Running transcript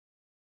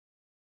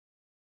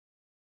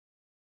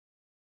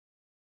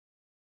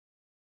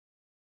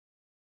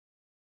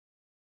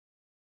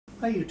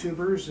Hi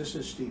YouTubers, this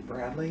is Steve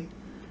Bradley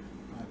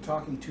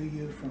talking to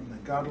you from the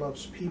God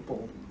Loves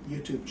People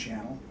YouTube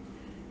channel,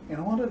 and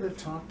I wanted to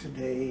talk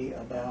today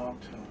about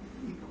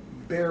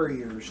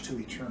barriers to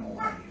eternal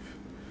life.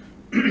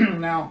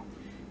 Now,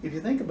 if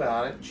you think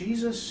about it,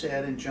 Jesus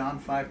said in John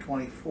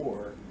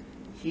 5:24,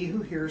 "He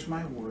who hears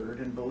my word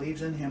and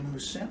believes in him who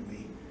sent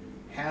me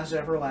has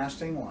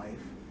everlasting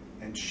life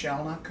and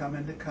shall not come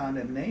into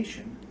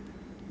condemnation,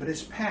 but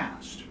is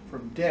passed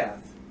from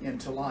death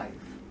into life."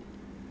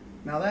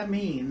 Now that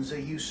means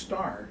that you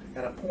start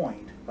at a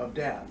point of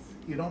death.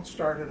 You don't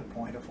start at a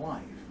point of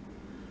life.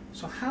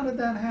 So how did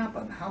that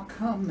happen? How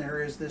come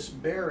there is this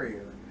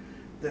barrier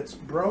that's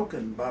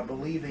broken by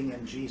believing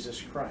in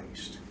Jesus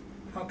Christ?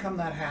 How come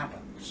that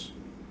happens?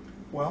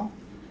 Well,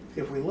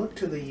 if we look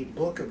to the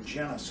book of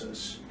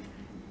Genesis,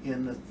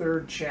 in the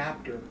 3rd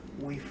chapter,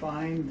 we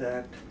find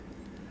that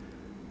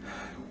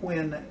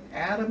when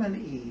Adam and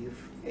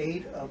Eve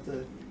ate of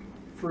the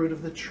fruit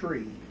of the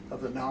tree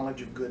of the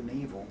knowledge of good and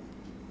evil,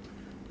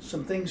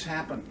 some things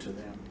happened to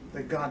them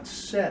that God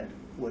said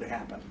would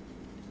happen.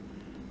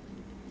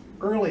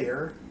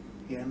 Earlier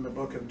in the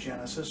book of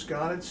Genesis,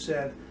 God had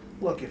said,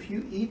 look, if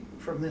you eat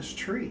from this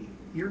tree,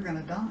 you're going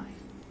to die.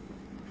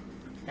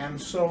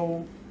 And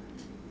so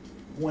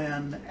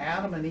when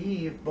Adam and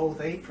Eve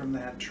both ate from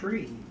that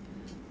tree,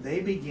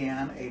 they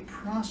began a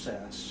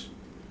process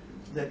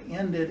that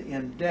ended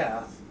in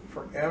death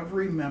for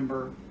every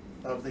member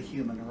of the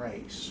human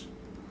race.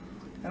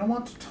 And I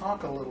want to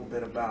talk a little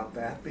bit about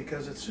that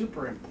because it's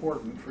super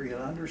important for you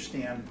to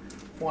understand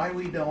why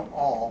we don't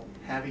all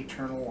have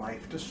eternal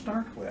life to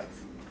start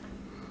with.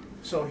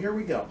 So here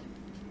we go.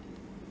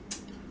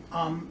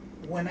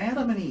 When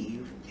Adam and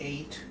Eve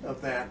ate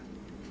of that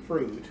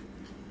fruit,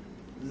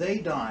 they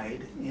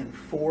died in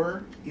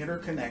 4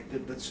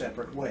 interconnected but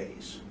separate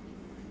ways.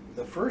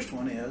 The first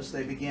one is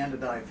they began to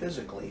die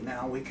physically.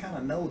 Now we kind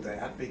of know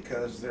that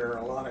because there are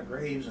a lot of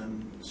graves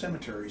and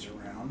cemeteries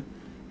around,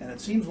 and it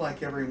seems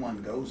like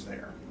everyone goes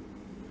there.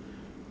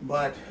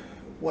 But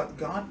what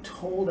God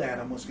told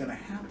Adam was going to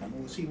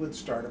happen was he would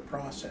start a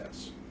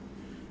process.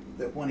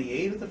 That when he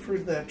ate of the fruit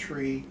of that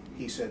tree,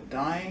 he said,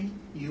 dying,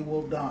 you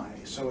will die.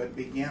 So it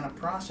began a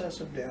process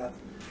of death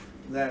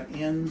that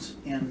ends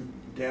in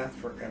death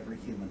for every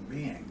human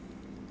being.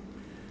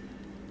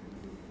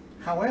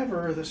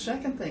 However, the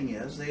second thing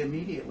is they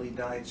immediately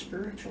died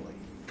spiritually,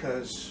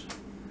 because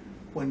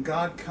when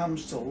God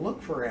comes to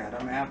look for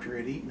Adam after he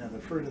had eaten of the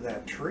fruit of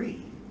that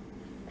tree,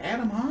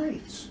 Adam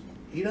hides.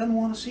 He doesn't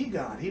want to see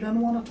God. He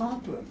doesn't want to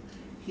talk to him.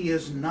 He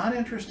is not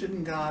interested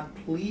in God.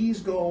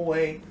 Please go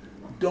away.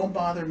 Don't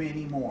bother me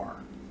anymore.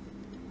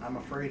 I'm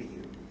afraid of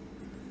you.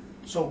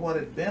 So what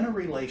had been a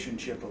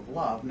relationship of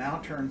love now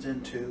turns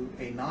into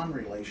a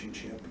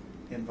non-relationship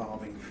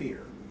involving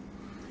fear.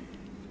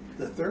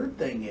 The third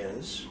thing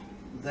is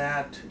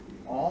that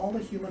all the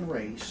human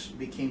race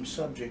became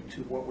subject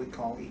to what we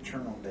call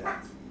eternal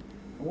death.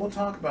 And we'll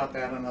talk about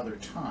that another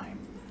time.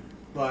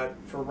 But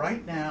for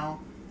right now,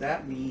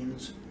 that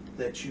means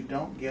that you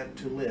don't get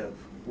to live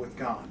with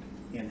God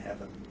in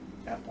heaven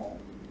at all.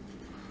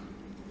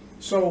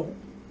 So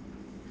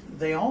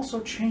they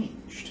also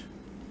changed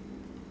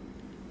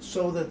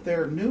so that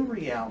their new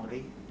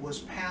reality was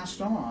passed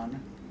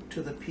on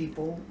to the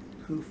people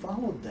who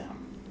followed them,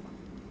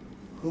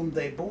 whom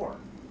they bore.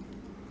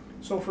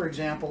 So for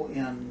example,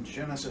 in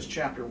Genesis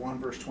chapter 1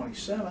 verse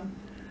 27,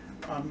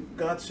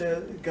 God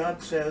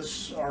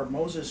says, or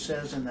Moses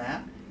says in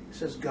that, he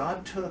says,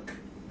 God took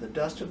the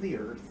dust of the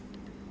earth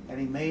and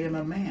he made him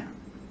a man.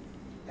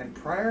 And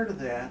prior to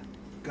that,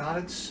 God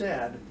had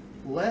said,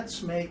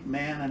 let's make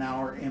man in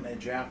our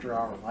image after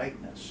our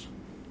likeness.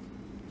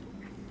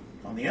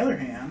 On the other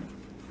hand,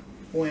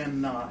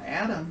 when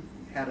Adam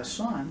had a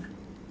son,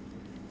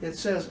 it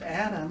says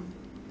Adam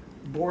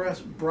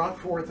brought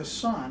forth a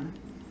son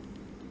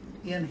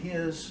in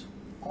his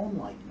own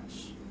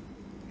likeness.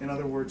 In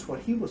other words,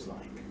 what he was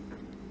like.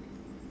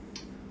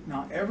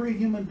 Now, every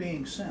human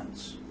being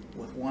since,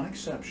 with one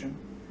exception,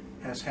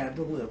 has had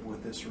to live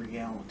with this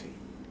reality.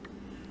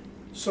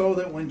 So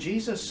that when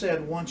Jesus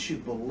said, once you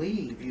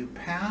believe, you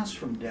pass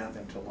from death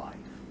into life,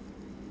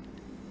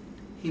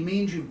 he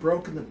means you've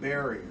broken the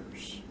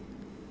barriers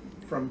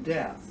from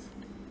death,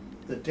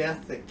 the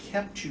death that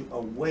kept you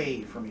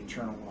away from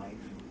eternal life,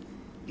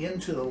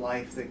 into the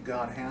life that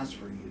God has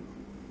for you.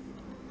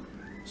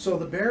 So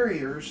the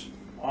barriers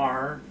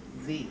are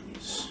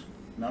these.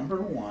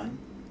 Number 1,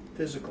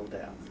 physical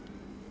death.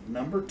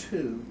 Number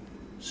 2,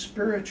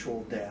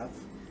 spiritual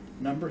death.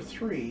 Number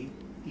 3,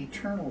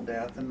 eternal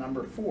death. And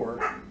number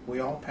 4,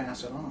 we all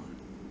pass it on.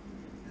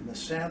 And the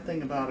sad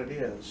thing about it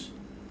is,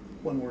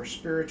 when we're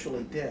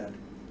spiritually dead,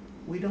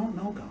 we don't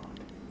know God.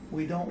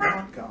 We don't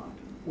want God.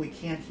 We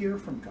can't hear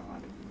from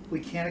God. We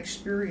can't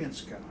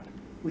experience God.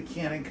 We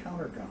can't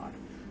encounter God.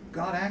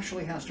 God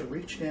actually has to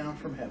reach down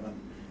from heaven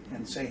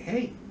and say,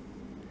 hey,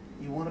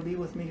 you want to be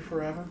with me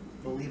forever?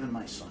 Believe in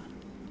my Son.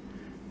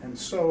 And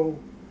so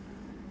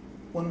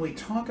when we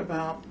talk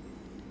about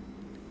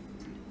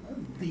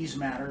these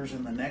matters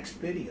in the next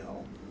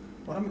video,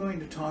 what I'm going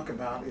to talk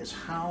about is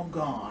how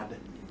God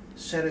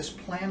set his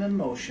plan in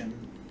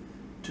motion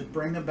to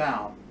bring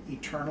about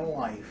eternal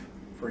life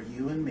for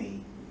you and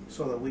me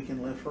so that we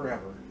can live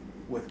forever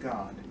with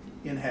God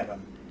in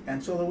heaven,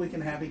 and so that we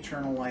can have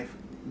eternal life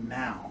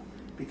now.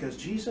 Because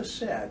Jesus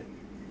said,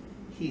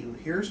 he who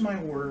hears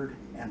my word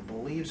and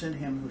believes in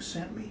him who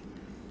sent me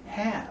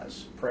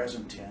has,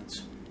 present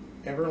tense,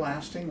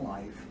 everlasting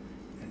life,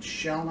 and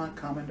shall not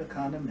come into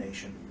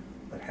condemnation,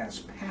 but has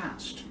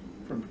passed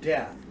from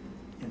death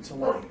into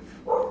life.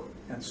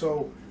 And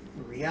so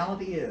the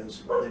reality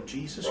is that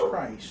Jesus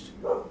Christ,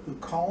 who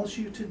calls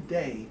you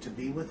today to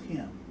be with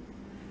him,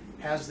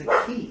 has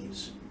the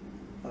keys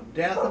of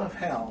death and of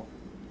hell.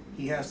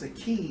 He has the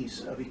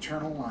keys of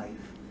eternal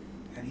life,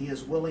 and he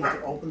is willing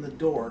to open the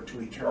door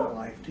to eternal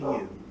life to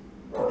you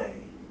today.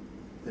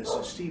 This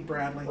is Steve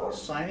Bradley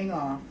signing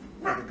off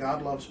for the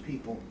God Loves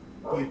People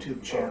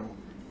YouTube channel,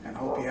 and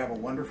hope you have a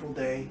wonderful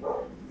day.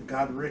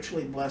 God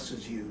richly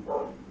blesses you,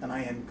 and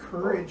I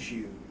encourage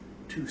you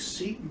to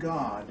seek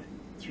God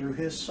through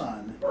his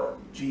Son,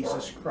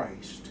 Jesus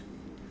Christ,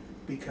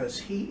 because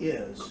he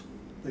is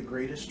the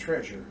greatest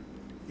treasure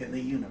in the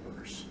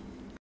universe.